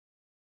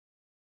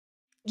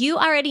You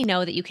already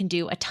know that you can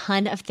do a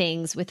ton of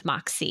things with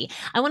Moxie.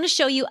 I want to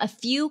show you a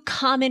few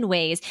common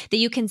ways that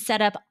you can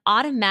set up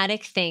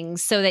automatic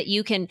things so that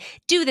you can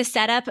do the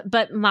setup,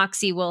 but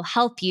Moxie will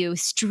help you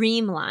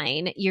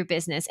streamline your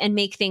business and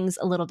make things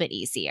a little bit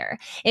easier.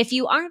 If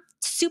you aren't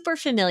super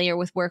familiar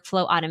with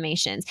workflow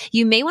automations,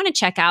 you may want to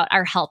check out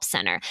our help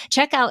center.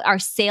 Check out our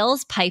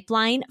sales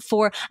pipeline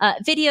for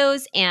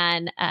videos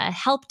and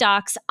help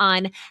docs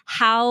on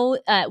how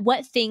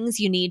what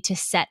things you need to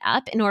set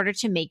up in order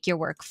to make your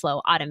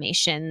workflow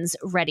automations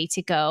ready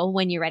to go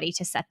when you're ready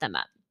to set them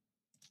up.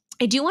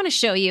 I do want to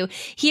show you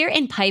here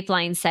in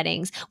pipeline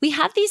settings, we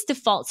have these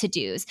default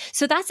to-dos.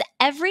 So that's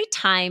every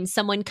time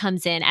someone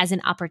comes in as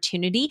an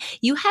opportunity,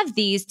 you have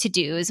these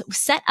to-dos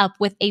set up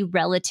with a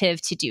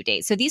relative to-do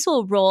date. So these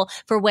will roll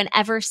for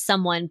whenever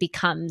someone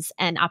becomes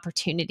an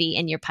opportunity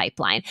in your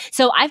pipeline.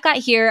 So I've got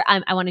here,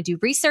 I want to do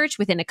research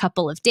within a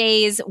couple of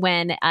days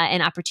when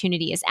an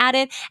opportunity is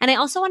added. And I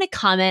also want to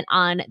comment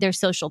on their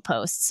social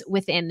posts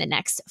within the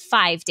next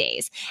 5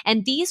 days.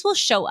 And these will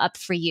show up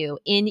for you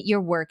in your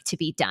work to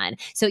be done.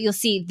 So you'll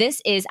see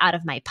this is out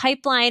of my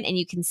pipeline, and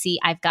you can see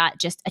I've got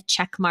just a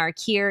check mark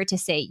here to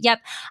say,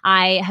 yep,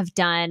 I have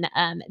done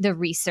the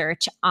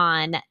research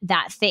on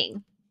that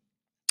thing.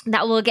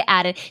 That will get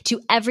added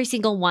to every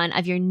single one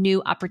of your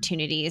new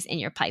opportunities in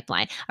your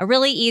pipeline. A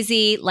really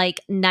easy,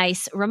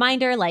 nice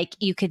reminder,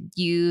 you could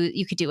do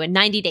a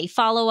 90-day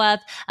follow-up,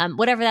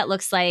 whatever that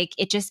looks like.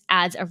 It just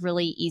adds a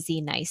really easy,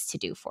 nice to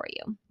do for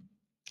you.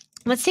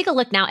 Let's take a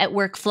look now at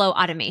workflow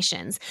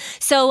automations.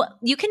 So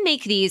you can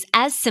make these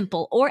as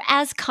simple or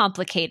as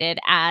complicated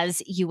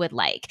as you would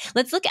like.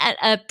 Let's look at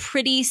a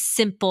pretty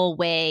simple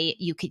way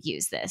you could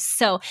use this.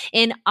 So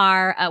in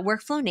our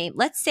workflow name,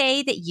 let's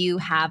say that you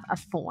have a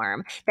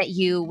form that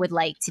you would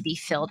like to be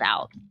filled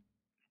out.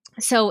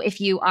 So if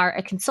you are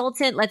a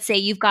consultant, let's say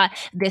you've got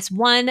this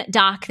one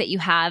doc that you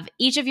have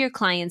each of your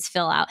clients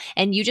fill out,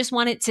 and you just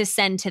want it to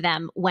send to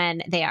them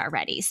when they are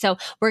ready. So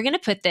we're going to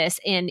put this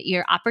in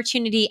your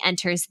opportunity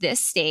enters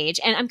this stage,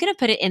 and I'm going to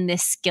put it in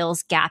this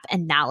skills gap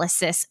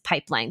analysis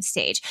pipeline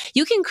stage.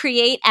 You can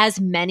create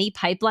as many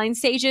pipeline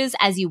stages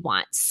as you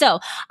want. So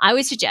I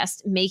would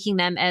suggest making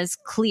them as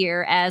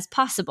clear as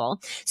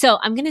possible. So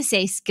I'm going to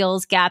say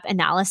skills gap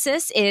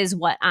analysis is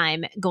what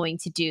I'm going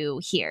to do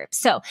here.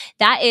 So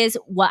that is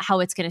how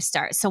it's going to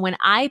start. So when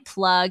I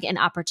plug an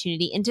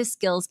opportunity into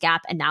skills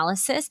gap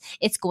analysis,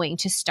 it's going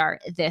to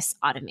start this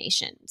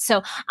automation.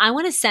 So I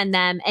want to send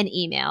them an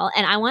email,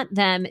 and I want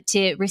them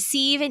to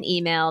receive an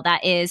email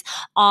that is,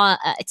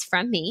 it's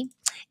from me.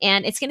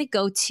 And it's going to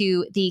go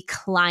to the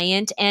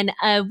client, and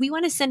we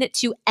want to send it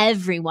to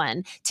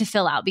everyone to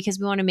fill out because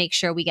we want to make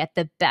sure we get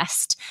the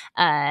best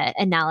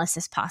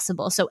analysis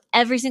possible. So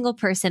every single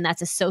person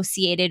that's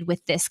associated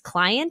with this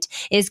client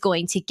is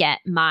going to get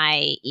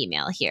my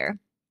email here.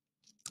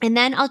 And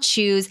then I'll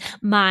choose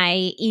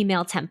my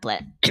email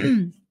template.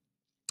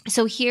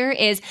 So here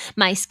is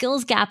my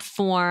skills gap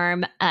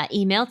form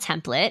email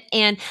template,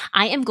 and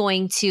I am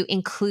going to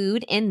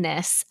include in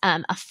this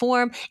a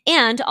form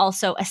and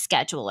also a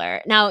scheduler.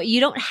 Now, you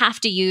don't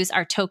have to use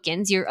our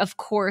tokens. You're, of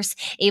course,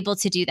 able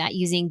to do that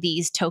using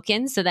these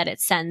tokens so that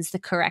it sends the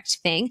correct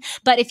thing.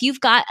 But if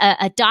you've got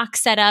a doc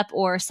setup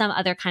or some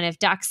other kind of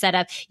doc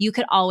setup, you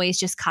could always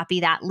just copy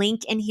that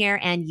link in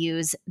here and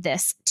use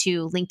this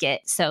to link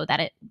it so that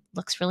it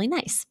looks really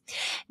nice.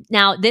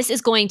 Now, this is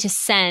going to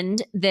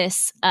send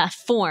this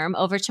form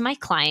over to my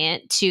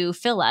client to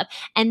fill up.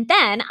 And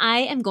then I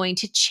am going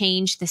to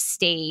change the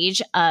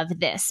stage of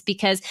this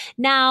because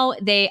now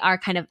they are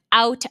kind of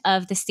out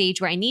of the stage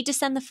where I need to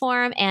send the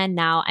form. And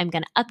now I'm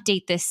going to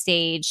update this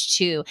stage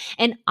to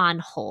an on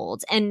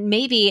hold. And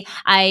maybe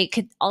I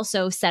could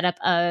also set up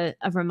a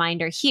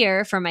reminder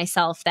here for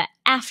myself that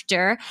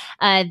after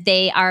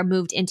they are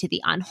moved into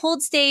the on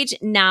hold stage,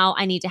 now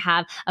I need to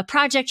have a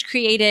project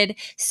created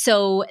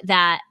so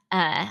that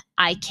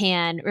I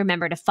can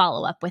remember to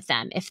follow up with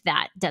them if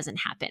that doesn't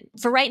happen.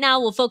 For right now,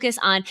 we'll focus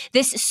on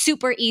this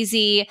super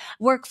easy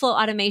workflow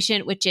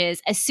automation, which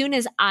is as soon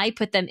as I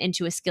put them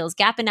into a skills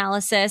gap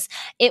analysis,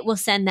 it will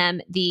send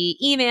them the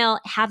email,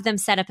 have them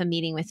set up a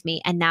meeting with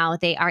me, and now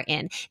they are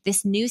in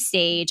this new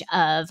stage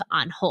of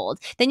on hold.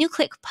 Then you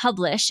click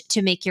publish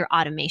to make your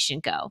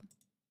automation go.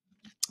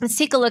 Let's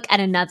take a look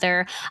at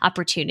another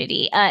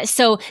opportunity.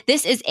 So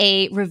this is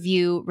a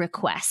review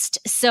request.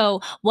 So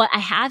what I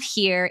have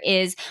here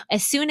is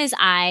as soon as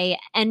I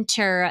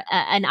enter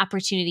an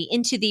opportunity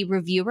into the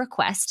review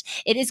request,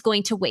 it is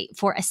going to wait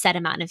for a set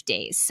amount of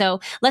days.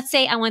 So let's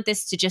say I want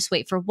this to just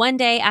wait for 1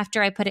 day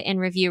after I put it in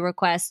review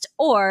request,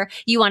 or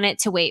you want it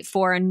to wait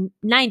for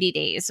 90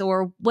 days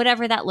or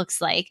whatever that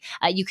looks like.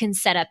 You can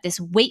set up this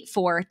wait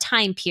for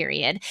time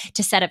period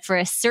to set up for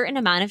a certain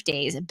amount of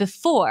days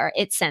before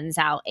it sends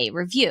out a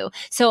review review.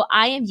 So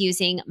I am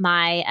using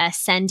my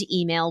send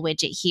email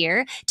widget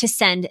here to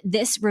send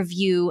this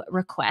review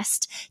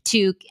request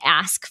to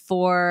ask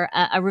for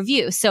a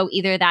review. So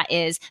either that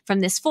is from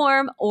this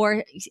form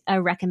or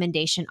a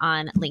recommendation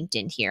on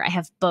LinkedIn here. I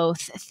have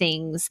both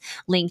things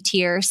linked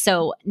here.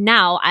 So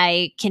now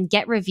I can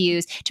get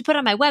reviews to put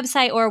on my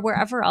website or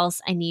wherever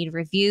else I need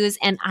reviews.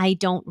 And I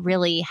don't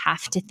really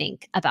have to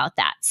think about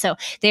that. So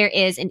there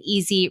is an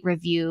easy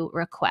review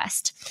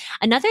request.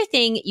 Another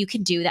thing you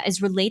can do that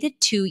is related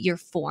to your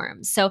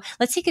form. So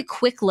let's take a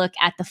quick look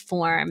at the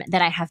form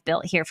that I have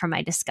built here for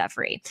my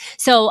discovery.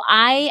 So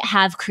I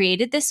have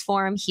created this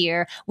form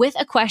here with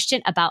a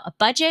question about a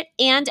budget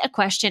and a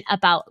question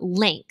about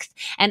length.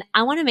 And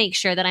I want to make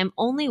sure that I'm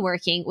only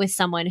working with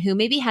someone who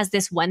maybe has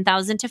this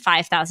 $1,000 to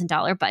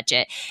 $5,000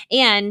 budget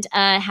and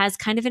has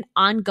kind of an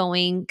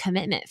ongoing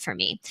commitment for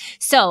me.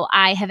 So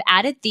I have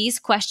added these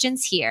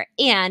questions here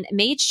and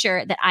made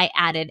sure that I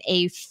added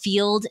a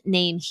field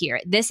name here.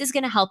 This is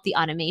going to help the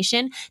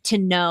automation to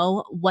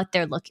know what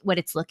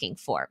it's looking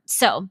for.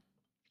 So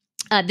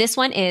this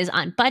one is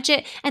on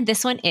budget and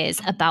this one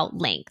is about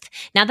length.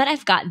 Now that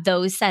I've got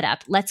those set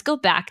up, let's go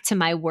back to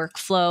my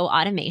workflow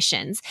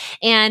automations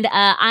and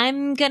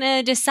I'm going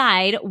to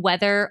decide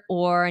whether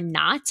or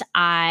not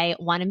I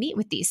want to meet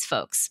with these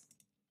folks.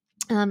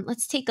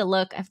 Let's take a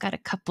look. I've got a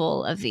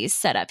couple of these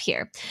set up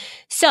here.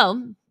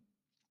 So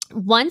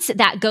once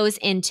that goes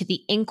into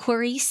the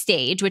inquiry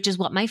stage, which is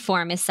what my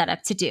form is set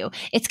up to do,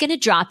 it's going to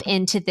drop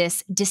into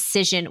this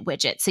decision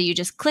widget. So you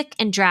just click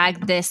and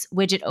drag this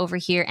widget over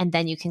here, and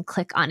then you can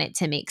click on it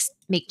to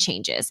make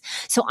changes.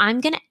 So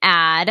I'm going to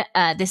add,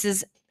 this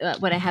is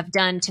what I have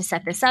done to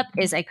set this up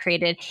is I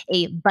created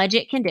a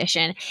budget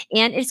condition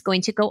and it's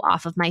going to go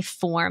off of my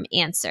form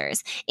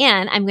answers.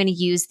 And I'm going to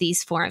use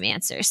these form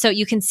answers. So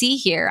you can see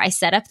here, I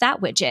set up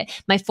that widget.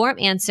 My form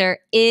answer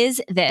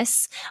is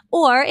this,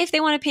 or if they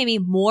want to pay me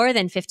more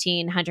than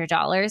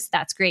 $1,500,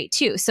 that's great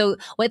too. So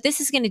what this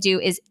is going to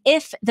do is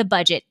if the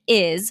budget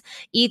is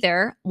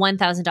either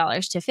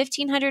 $1,000 to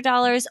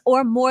 $1,500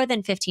 or more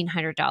than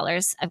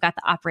 $1,500, I've got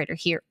the operator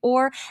here,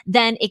 or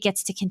then it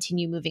gets to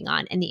continue moving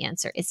on. And the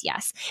answer is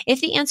yes.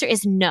 If the answer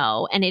is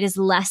no, and it is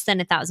less than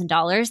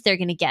 $1,000, they're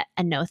going to get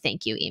a no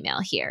thank you email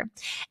here.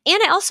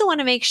 And I also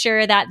want to make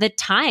sure that the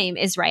time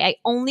is right. I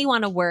only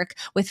want to work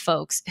with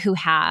folks who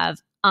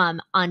have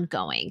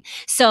ongoing.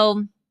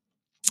 So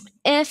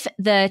if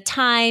the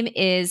time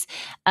is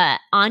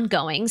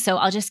ongoing, so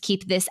I'll just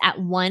keep this at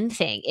one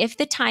thing. If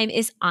the time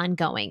is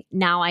ongoing,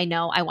 now I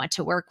know I want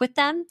to work with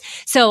them.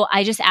 So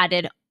I just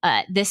added,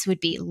 this would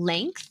be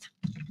length.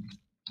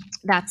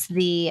 That's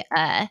the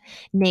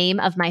name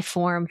of my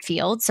form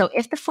field. So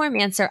if the form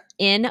answer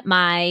in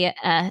my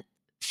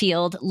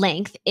field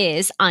length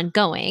is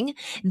ongoing,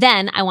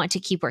 then I want to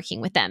keep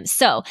working with them.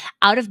 So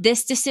out of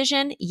this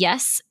decision,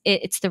 yes,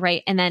 it's the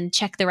right, and then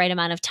check the right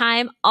amount of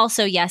time.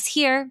 Also, yes,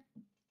 here.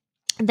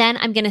 Then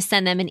I'm going to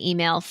send them an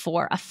email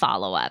for a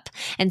follow-up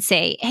and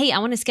say, hey, I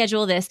want to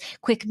schedule this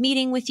quick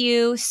meeting with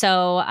you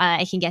so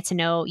I can get to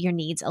know your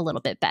needs a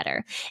little bit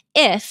better.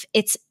 If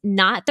it's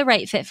not the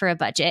right fit for a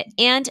budget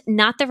and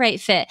not the right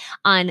fit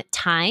on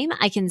time,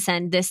 I can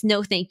send this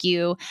no thank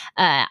you.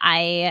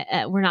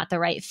 We're not the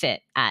right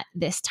fit at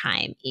this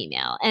time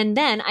email. And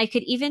then I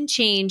could even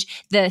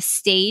change the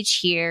stage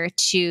here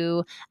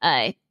to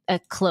a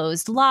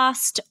closed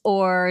lost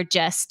or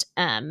just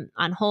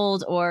on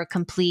hold or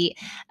complete,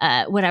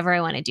 whatever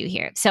I want to do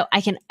here. So I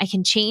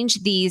can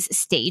change these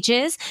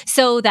stages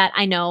so that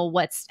I know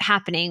what's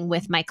happening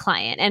with my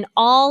client, and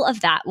all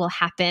of that will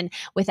happen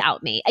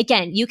without me.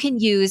 Again, you can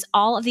use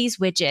all of these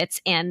widgets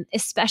and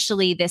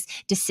especially this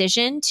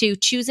decision to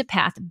choose a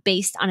path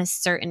based on a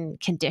certain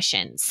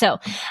condition. So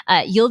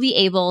you'll be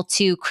able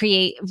to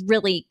create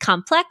really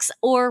complex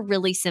or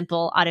really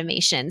simple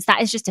automations.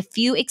 That is just a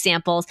few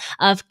examples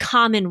of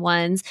common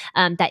ones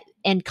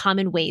and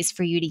common ways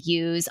for you to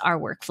use our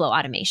workflow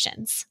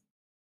automations.